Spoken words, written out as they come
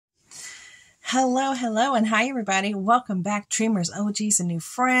Hello, hello, and hi everybody. Welcome back, dreamers, OGs, and new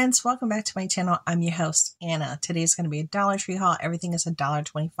friends. Welcome back to my channel. I'm your host, Anna. Today is going to be a Dollar Tree haul. Everything is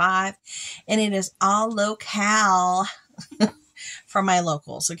 $1.25, and it is all locale from my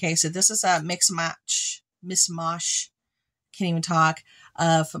locals. Okay, so this is a mismatch, can't even talk,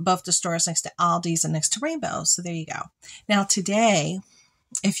 of both the stores next to Aldi's and next to Rainbow. So there you go. Now today,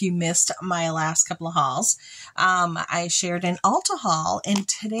 if you missed my last couple of hauls, I shared an Ulta haul, and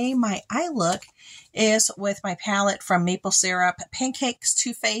today my eye look is with my palette from Maple Syrup Pancakes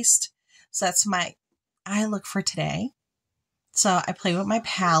Too Faced. So that's my eye look for today. So I play with my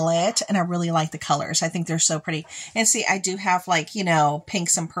palette, and I really like the colors. I think they're so pretty. And see, I do have like, you know,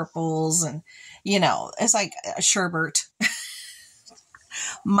 pinks and purples, and, you know, it's like a sherbet.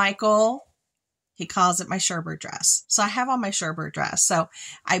 Michael, he calls it my sherbet dress. So I have on my sherbet dress. So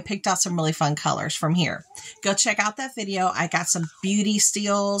I picked out some really fun colors from here. Go check out that video. I got some beauty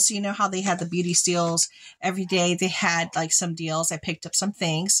steals. You know how they had the beauty steals every day? They had like some deals. I picked up some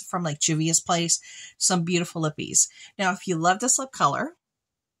things from like Juvia's Place, some beautiful lippies. Now, if you love this lip color,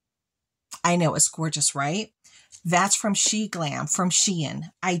 I know it's gorgeous, right? That's from She Glam, from Shein.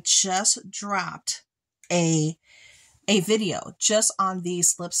 I just dropped a video just on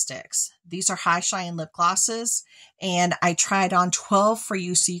these lipsticks. These are high shine lip glosses, and I tried on 12 for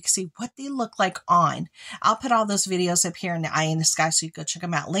you so you can see what they look like on. I'll put all those videos up here in the eye in the sky so you can go check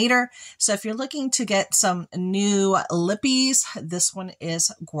them out later. So if you're looking to get some new lippies, this one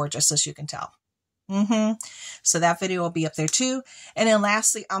is gorgeous, as you can tell. So that video will be up there too. And then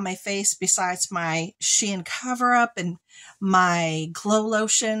lastly, on my face, besides my Shein cover up and my glow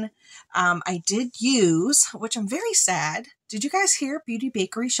lotion, I did use, which I'm very sad. Did you guys hear Beauty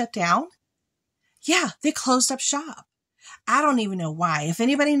Bakery shut down? Yeah, they closed up shop. I don't even know why. If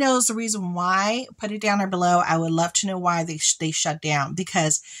anybody knows the reason why, put it down there below. I would love to know why they shut down,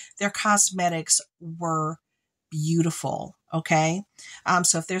 because their cosmetics were beautiful. Okay.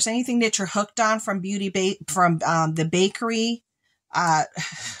 So if there's anything that you're hooked on from the bakery,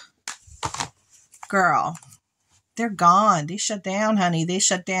 girl, they're gone. They shut down, honey. They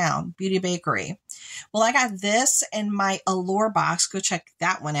shut down. Beauty Bakery. Well, I got this in my Allure box. Go check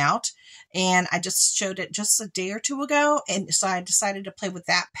that one out. And I just showed it just a day or two ago. And so I decided to play with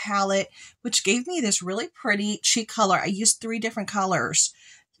that palette, which gave me this really pretty cheek color. I used 3 different colors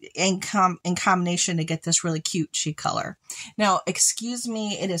in combination to get this really cute cheek color. Now, excuse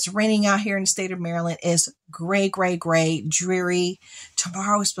me, it is raining out here in the state of Maryland. It is gray, gray, gray, dreary.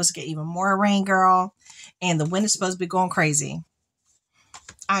 Tomorrow is supposed to get even more rain, girl. And the wind is supposed to be going crazy.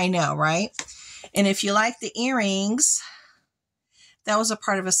 I know, right? And if you like the earrings, that was a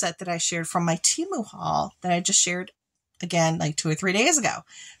part of a set that I shared from my Temu haul that I just shared again like 2 or 3 days ago.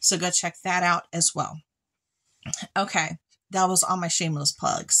 So go check that out as well. Okay. That was all my shameless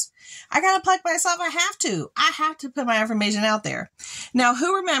plugs. I got to plug myself. I have to put my information out there. Now,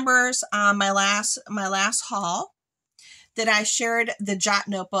 who remembers my last haul that I shared the Jot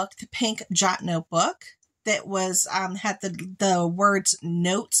notebook, the pink Jot notebook that was had the words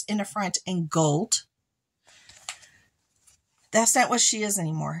notes in the front in gold? That's not what she is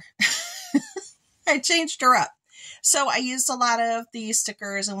anymore. I changed her up. So I used a lot of these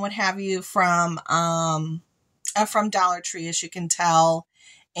stickers and what have you from Dollar Tree, as you can tell,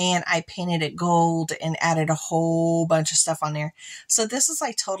 and I painted it gold and added a whole bunch of stuff on there. So this is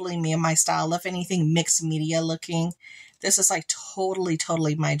like totally me and my style. If anything, mixed media looking. This is like totally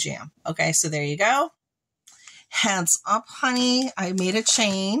my jam. Okay, so there you go. Hands up, honey. I made a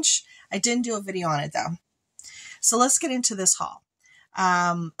change. I didn't do a video on it though. So let's get into this haul.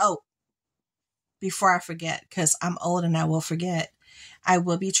 Oh, before I forget, because I'm old and I will forget, I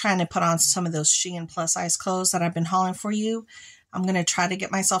will be trying to put on some of those Shein plus size clothes that I've been hauling for you. I'm going to try to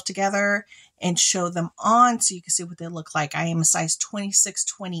get myself together and show them on so you can see what they look like. I am a size 26,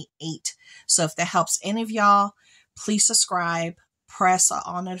 28. So if that helps any of y'all, please subscribe, press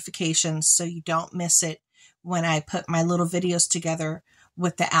all notifications so you don't miss it when I put my little videos together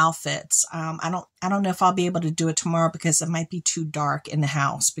with the outfits. I don't know if I'll be able to do it tomorrow because it might be too dark in the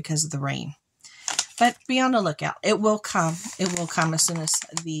house because of the rain. But be on the lookout. It will come. It will come as soon as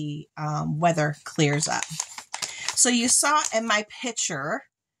the weather clears up. So you saw in my picture,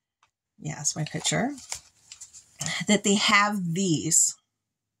 yes, my picture, that they have these.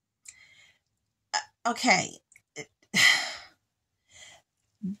 Okay. They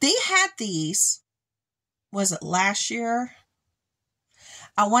had these, was it last year?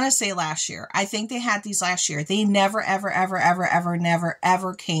 I want to say last year. I think they had these last year. They never,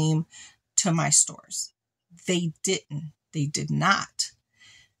 ever came to my stores. They didn't. They did not.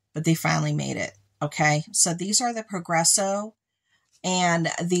 But they finally made it. Okay. So these are the Progresso And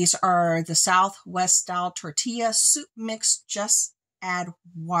these are the Southwest style tortilla soup mix. Just add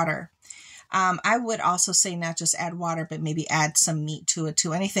water. I would also say not just add water, but maybe add some meat to it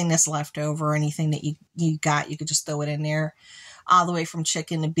too. Anything that's left over, anything that you got, you could just throw it in there. All the way from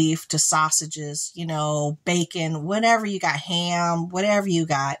chicken to beef to sausages, you know, bacon, whatever you got, ham, whatever you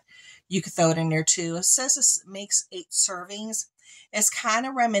got, you could throw it in there too. It says this makes 8 servings. It's kind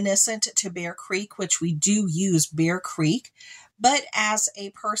of reminiscent to Bear Creek, which we do use Bear Creek. But as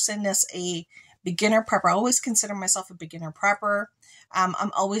a person that's a beginner prepper, I always consider myself a beginner prepper.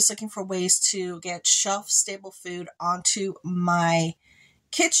 I'm always looking for ways to get shelf-stable food onto my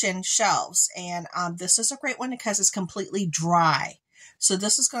kitchen shelves. And this is a great one because it's completely dry. So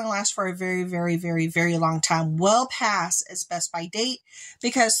this is going to last for a very, very, very, very long time. Well past its best by date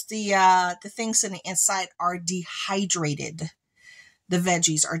because the things in the inside are dehydrated. The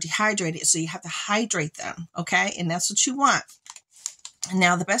veggies are dehydrated, so you have to hydrate them, okay? And that's what you want.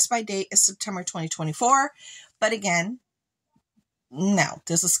 Now, the best by date is September 2024. But again, no,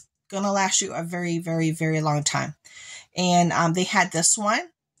 this is going to last you a very, very, very long time. And they had this one.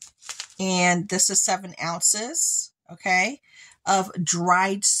 And this is 7 ounces, okay, of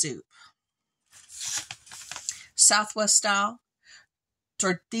dried soup. Southwest style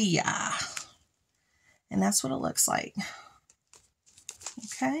tortilla. And that's what it looks like.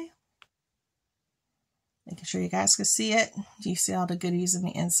 Okay. Making sure you guys can see it. You see all the goodies in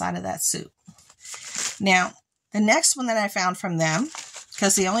the inside of that soup. Now, the next one that I found from them,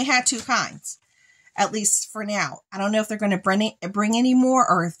 because they only had 2 kinds, at least for now. I don't know if they're going to bring any more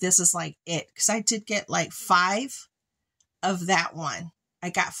or if this is like it. Because I did get like 5 of that one. I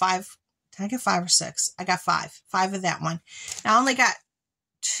got 5. Did I get 5 or 6? I got 5. 5 of that one. Now, I only got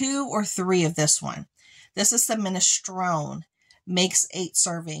 2 or 3 of this one. This is the minestrone. Makes 8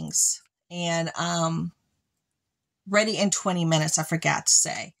 servings. And ready in 20 minutes, I forgot to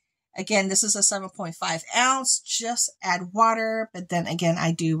say. Again, this is a 7.5 ounce. Just add water. But then again,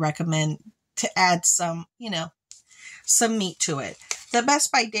 I do recommend to add some, you know, some meat to it. The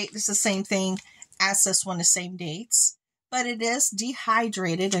best by date is the same thing as this one, the same dates. But it is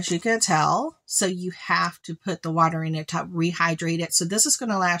dehydrated, as you can tell. So you have to put the water in it to rehydrate it. So this is going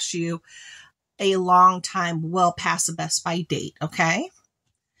to last you a long time, well past the best by date, okay?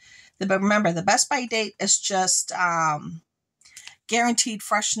 But remember, the best by date is just guaranteed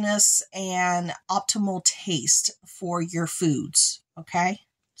freshness and optimal taste for your foods, okay?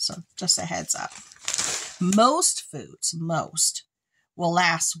 So just a heads up. Most foods, will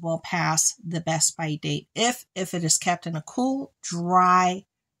last well past the best by date if it is kept in a cool, dry,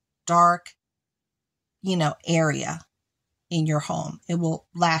 dark, you know, area in your home. It will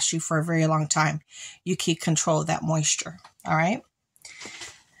last you for a very long time. You keep control of that moisture, all right?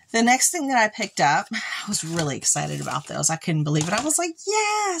 The next thing that I picked up, I was really excited about those. I couldn't believe it. I was like,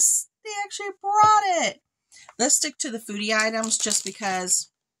 yes, they actually brought it. Let's stick to the foodie items just because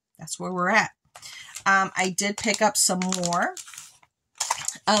that's where we're at. I did pick up some more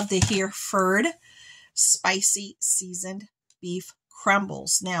of the Hereford spicy seasoned beef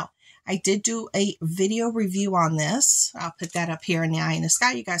crumbles. Now, I did do a video review on this. I'll put that up here in the eye in the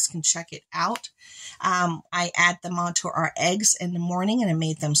sky. You guys can check it out. I add them onto our eggs in the morning and I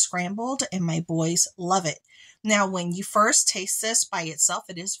made them scrambled and my boys love it. Now, when you first taste this by itself,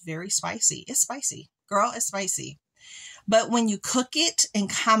 it is very spicy. It's spicy. Girl, it's spicy. But when you cook it in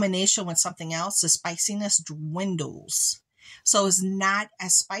combination with something else, the spiciness dwindles. So it's not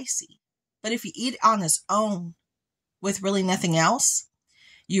as spicy. But if you eat it on its own with really nothing else,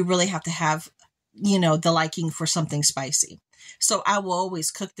 you really have to have, you know, the liking for something spicy. So I will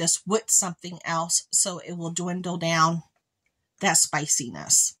always cook this with something else so it will dwindle down that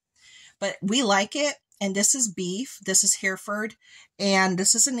spiciness. But we like it. And this is beef. This is Hereford. And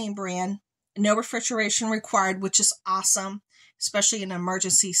this is a name brand. No refrigeration required, which is awesome, especially in an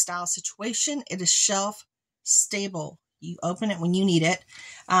emergency style situation. It is shelf stable. You open it when you need it.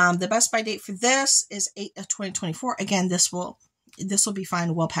 The best by date for this is 8/2024. Again, this will be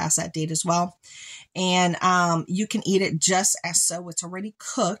fine well past that date as well. And you can eat it just as so. It's already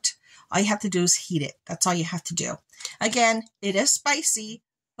cooked. All you have to do is heat it. That's all you have to do. Again, it is spicy,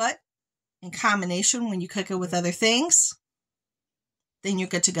 but in combination, when you cook it with other things, then you're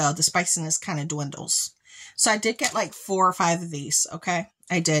good to go. The spiciness kind of dwindles. So I did get like 4 or 5 of these. Okay,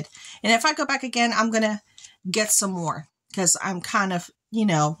 I did. And if I go back again, I'm going to get some more because I'm kind of, you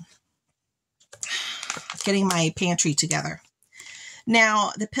know, getting my pantry together.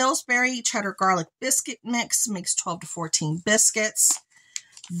 Now, the Pillsbury cheddar garlic biscuit mix makes 12 to 14 biscuits.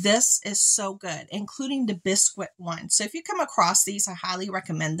 This is so good, including the biscuit one. So if you come across these, I highly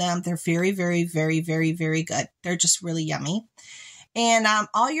recommend them. They're very, very, very, very, very good. They're just really yummy. And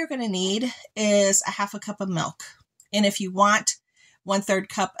all you're going to need is a half a cup of milk. And if you want 1/3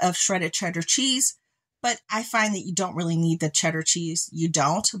 cup of shredded cheddar cheese, but I find that you don't really need the cheddar cheese. You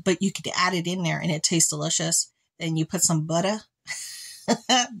don't, but you could add it in there and it tastes delicious. Then you put some butter,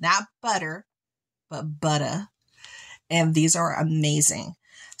 not butter, but butter. And these are amazing.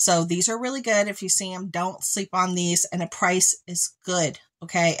 So these are really good. If you see them, don't sleep on these. And the price is good.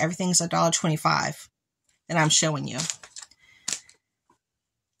 Okay. Everything's $1.25 that I'm showing you.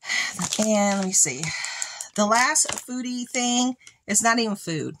 And let me see. The last foodie thing is not even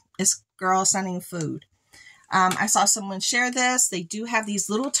food. It's not even food. I saw someone share this. They do have these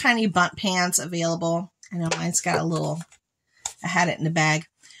little tiny bundt pans available. I know mine's got a little, I had it in the bag.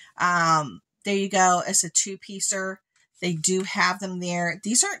 There you go. It's a 2-piecer. They do have them there.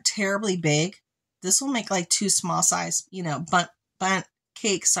 These aren't terribly big. This will make like 2 small size, bundt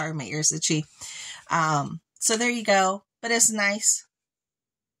cakes. Sorry, my ears itchy. So there you go. But it's nice.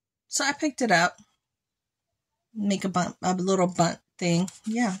 So I picked it up. Make a little bundt thing.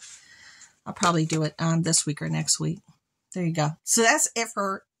 Yeah. I'll probably do it this week or next week. There you go. So that's it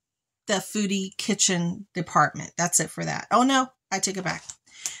for the foodie kitchen department. That's it for that. Oh no, I take it back.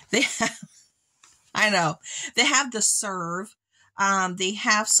 They have, I know, they have the serve. They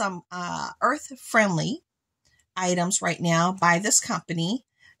have some earth-friendly items right now by this company,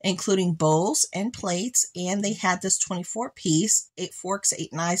 including bowls and plates. And they had this 24-piece, 8 forks,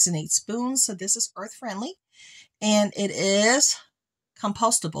 8 knives, and 8 spoons. So this is earth-friendly. And it is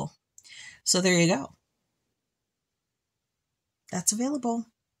compostable. So there you go. That's available.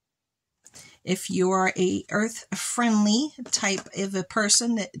 If you are a earth-friendly type of a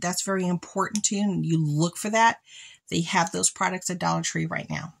person, that's very important to you, and you look for that, they have those products at Dollar Tree right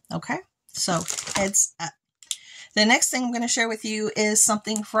now. Okay? So heads up. The next thing I'm going to share with you is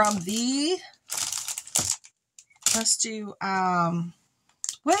something from the, let's do,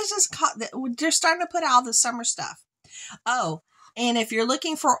 what is this called? They're starting to put out all the summer stuff. Oh, and if you're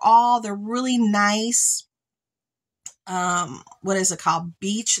looking for all the really nice, what is it called?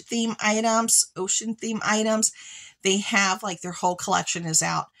 Beach theme items, ocean theme items. They have like their whole collection is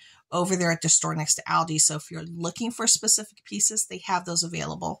out over there at the store next to Aldi. So if you're looking for specific pieces, they have those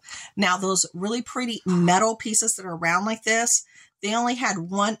available. Now, those really pretty metal pieces that are round like this, they only had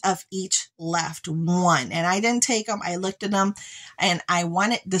 1 of each left, 1. And I didn't take them. I looked at them and I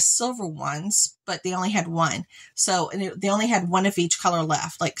wanted the silver ones, but they only had 1. So they only had 1 of each color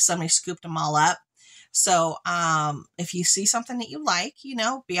left. Like somebody scooped them all up. So if you see something that you like,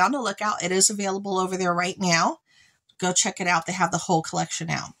 be on the lookout. It is available over there right now. Go check it out. They have the whole collection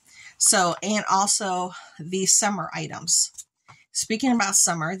out. So, and also these summer items. Speaking about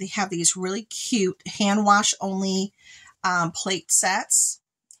summer, they have these really cute hand wash only plate sets.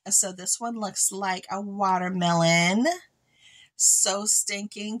 So this one looks like a watermelon. So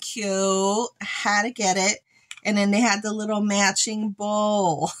stinking cute. Had to get it. And then they had the little matching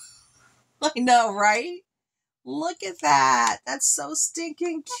bowl. I know, right? Look at that. That's so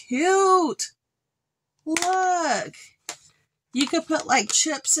stinking cute. Look. You could put like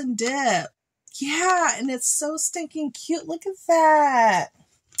chips and dip. Yeah, and it's so stinking cute. Look at that.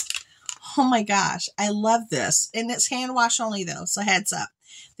 Oh my gosh, I love this. And it's hand wash only though, so heads up.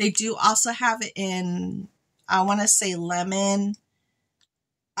 They do also have it in, I want to say lemon,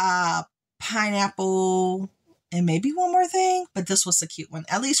 pineapple, and maybe one more thing. But this was a cute one,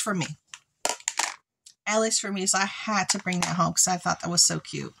 at least for me. At least for me, so I had to bring that home because I thought that was so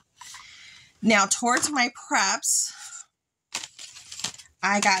cute. Now, towards my preps,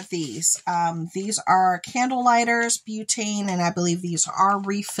 I got these. These are candle lighters, butane, and I believe these are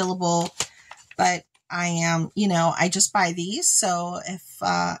refillable. But I am, I just buy these. So if,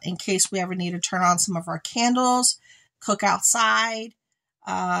 in case we ever need to turn on some of our candles, cook outside,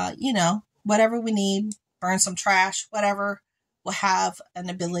 whatever we need, burn some trash, whatever, we'll have an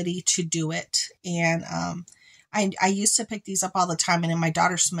ability to do it. And I used to pick these up all the time, and then my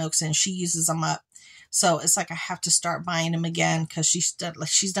daughter smokes and she uses them up. So it's like I have to start buying them again because she's done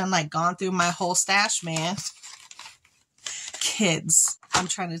gone through my whole stash, man. Kids, I'm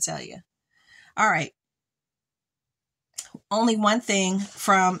trying to tell you. All right. Only one thing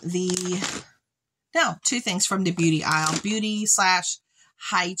from two things from the beauty aisle.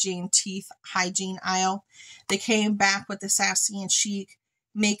 Beauty/hygiene, teeth hygiene aisle. They came back with the Sassy and Chic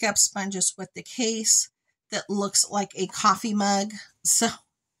makeup sponges with the case that looks like a coffee mug. So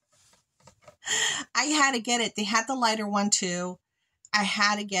I had to get it. They had the lighter one too. I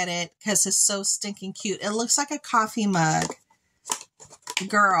had to get it because it's so stinking cute. It looks like a coffee mug.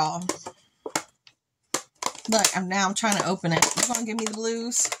 Girl. Look, I'm trying to open it. You gonna give me the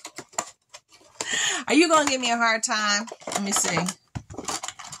blues? Are you gonna give me a hard time? Let me see.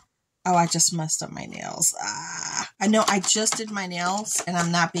 Oh, I just messed up my nails. I know I just did my nails and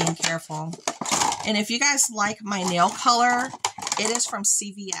I'm not being careful. And if you guys like my nail color, it is from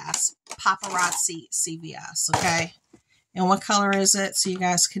CVS, Paparazzi CVS, okay? And what color is it? So you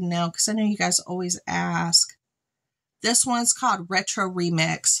guys can know, because I know you guys always ask. This one's called Retro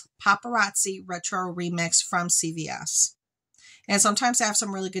Remix, Paparazzi Retro Remix from CVS. And sometimes they have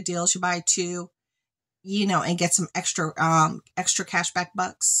some really good deals. You buy two, you know, and get some extra cashback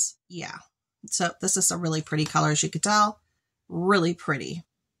bucks. Yeah. So this is a really pretty color, as you can tell. Really pretty.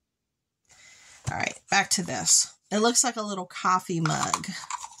 All right, back to this. It looks like a little coffee mug.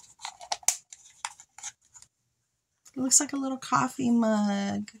 It looks like a little coffee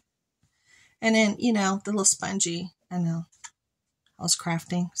mug. And then, you know, the little spongy. I know. I was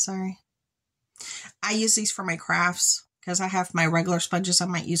crafting. Sorry. I use these for my crafts because I have my regular sponges I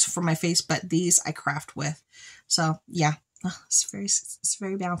might use for my face, but these I craft with. So, yeah. It's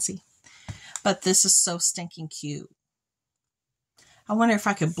very bouncy. But this is so stinking cute. I wonder if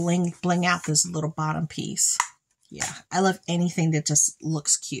I could bling out this little bottom piece. Yeah, I love anything that just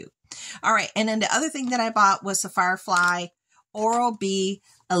looks cute. All right, and then the other thing that I bought was the Firefly Oral-B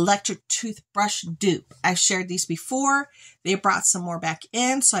electric toothbrush dupe. I've shared these before. They brought some more back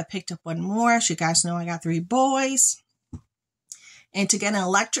in, so I picked up one more. As you guys know, I got 3 boys. And to get an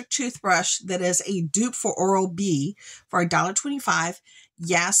electric toothbrush that is a dupe for Oral-B for $1.25,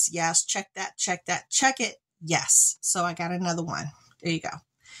 yes, check it, yes. So I got another one. There you go.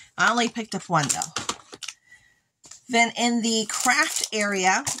 I only picked up one though. Then in the craft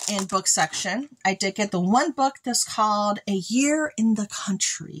area and book section, I did get the one book that's called A Year in the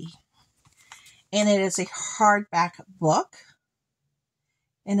Country. And it is a hardback book.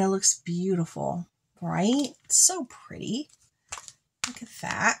 And it looks beautiful, right? So pretty. Look at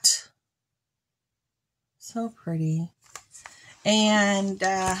that. So pretty. And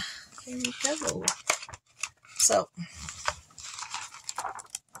there we go. So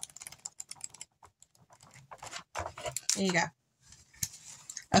there you go.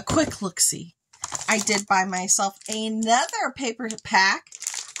 A quick look-see. I did buy myself another paper pack.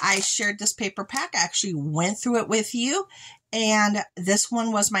 I shared this paper pack. I actually went through it with you. And this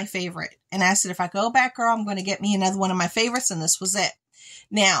one was my favorite. And I said, if I go back, girl, I'm going to get me another one of my favorites. And this was it.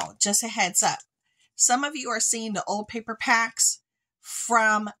 Now, just a heads up. Some of you are seeing the old paper packs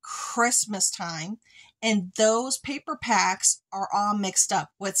from Christmas time. And those paper packs are all mixed up.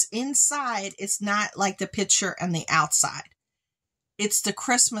 What's inside is not like the picture and the outside. It's the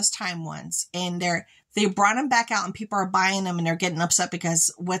Christmas time ones. And they brought them back out and people are buying them and they're getting upset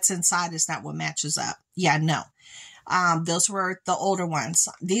because what's inside is not what matches up. Yeah, no. Those were the older ones.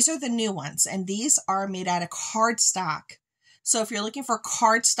 These are the new ones. And these are made out of cardstock. So if you're looking for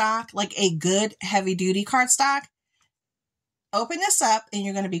cardstock, like a good heavy duty cardstock, open this up and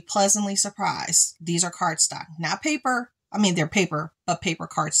you're going to be pleasantly surprised. These are cardstock, not paper. I mean, they're paper, but paper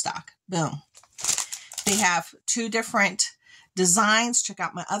cardstock. Boom. They have 2 different designs. Check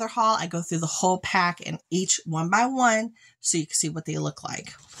out my other haul. I go through the whole pack and each one by one so you can see what they look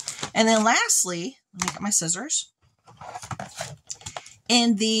like. And then lastly, let me get my scissors.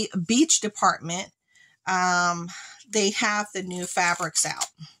 In the beach department, they have the new fabrics out.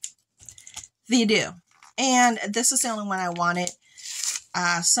 They do. And this is the only one I wanted.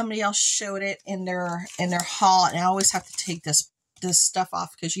 Somebody else showed it in their haul, and I always have to take this stuff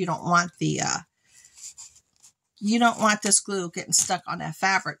off because you don't want this glue getting stuck on that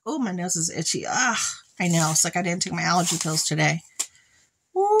fabric. Oh, my nose is itchy. Ugh, I know. It's like I didn't take my allergy pills today.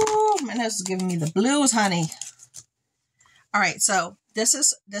 Ooh, my nose is giving me the blues, honey. All right, so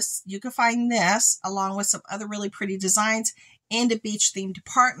this. You can find this along with some other really pretty designs in the beach theme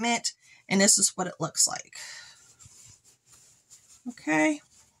department. And this is what it looks like. Okay.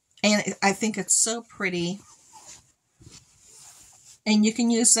 And I think it's so pretty. And you can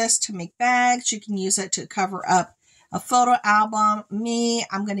use this to make bags. You can use it to cover up a photo album.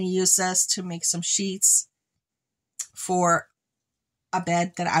 I'm going to use this to make some sheets for a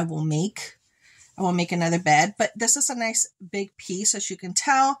bed that I will make. I will make another bed. But this is a nice big piece, as you can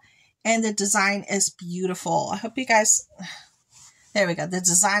tell. And the design is beautiful. I hope you guys... There we go. The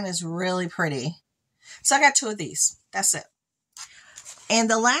design is really pretty. So I got 2 of these. That's it. And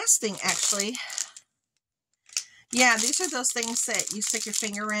the last thing, actually, yeah, these are those things that you stick your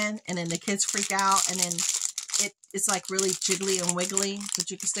finger in and then the kids freak out and then it's like really jiggly and wiggly,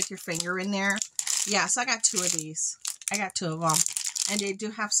 but you can stick your finger in there. Yeah, so I got 2 of these. I got 2 of them. And they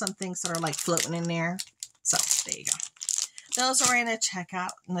do have some things that are like floating in there. So there you go. Those are in a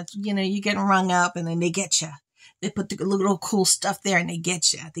checkout. And you know, you get rung up and then they get you. They put the little cool stuff there and they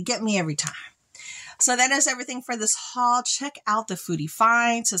get you. They get me every time. So that is everything for this haul. Check out the foodie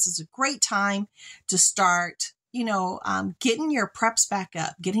finds. This is a great time to start, getting your preps back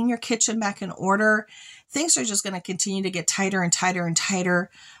up, getting your kitchen back in order. Things are just going to continue to get tighter and tighter and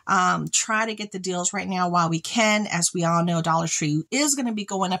tighter. Try to get the deals right now while we can. As we all know, Dollar Tree is going to be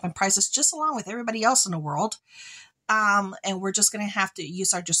going up in prices just along with everybody else in the world. And we're just going to have to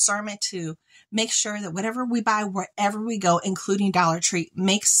use our discernment to make sure that whatever we buy, wherever we go, including Dollar Tree,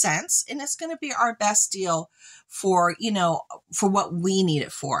 makes sense. And it's going to be our best deal for, for what we need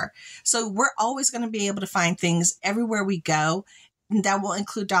it for. So we're always going to be able to find things everywhere we go. And that will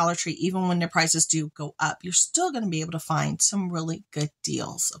include Dollar Tree. Even when the prices do go up, you're still going to be able to find some really good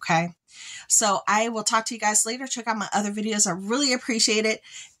deals. Okay. So I will talk to you guys later. Check out my other videos. I really appreciate it,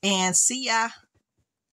 and see ya.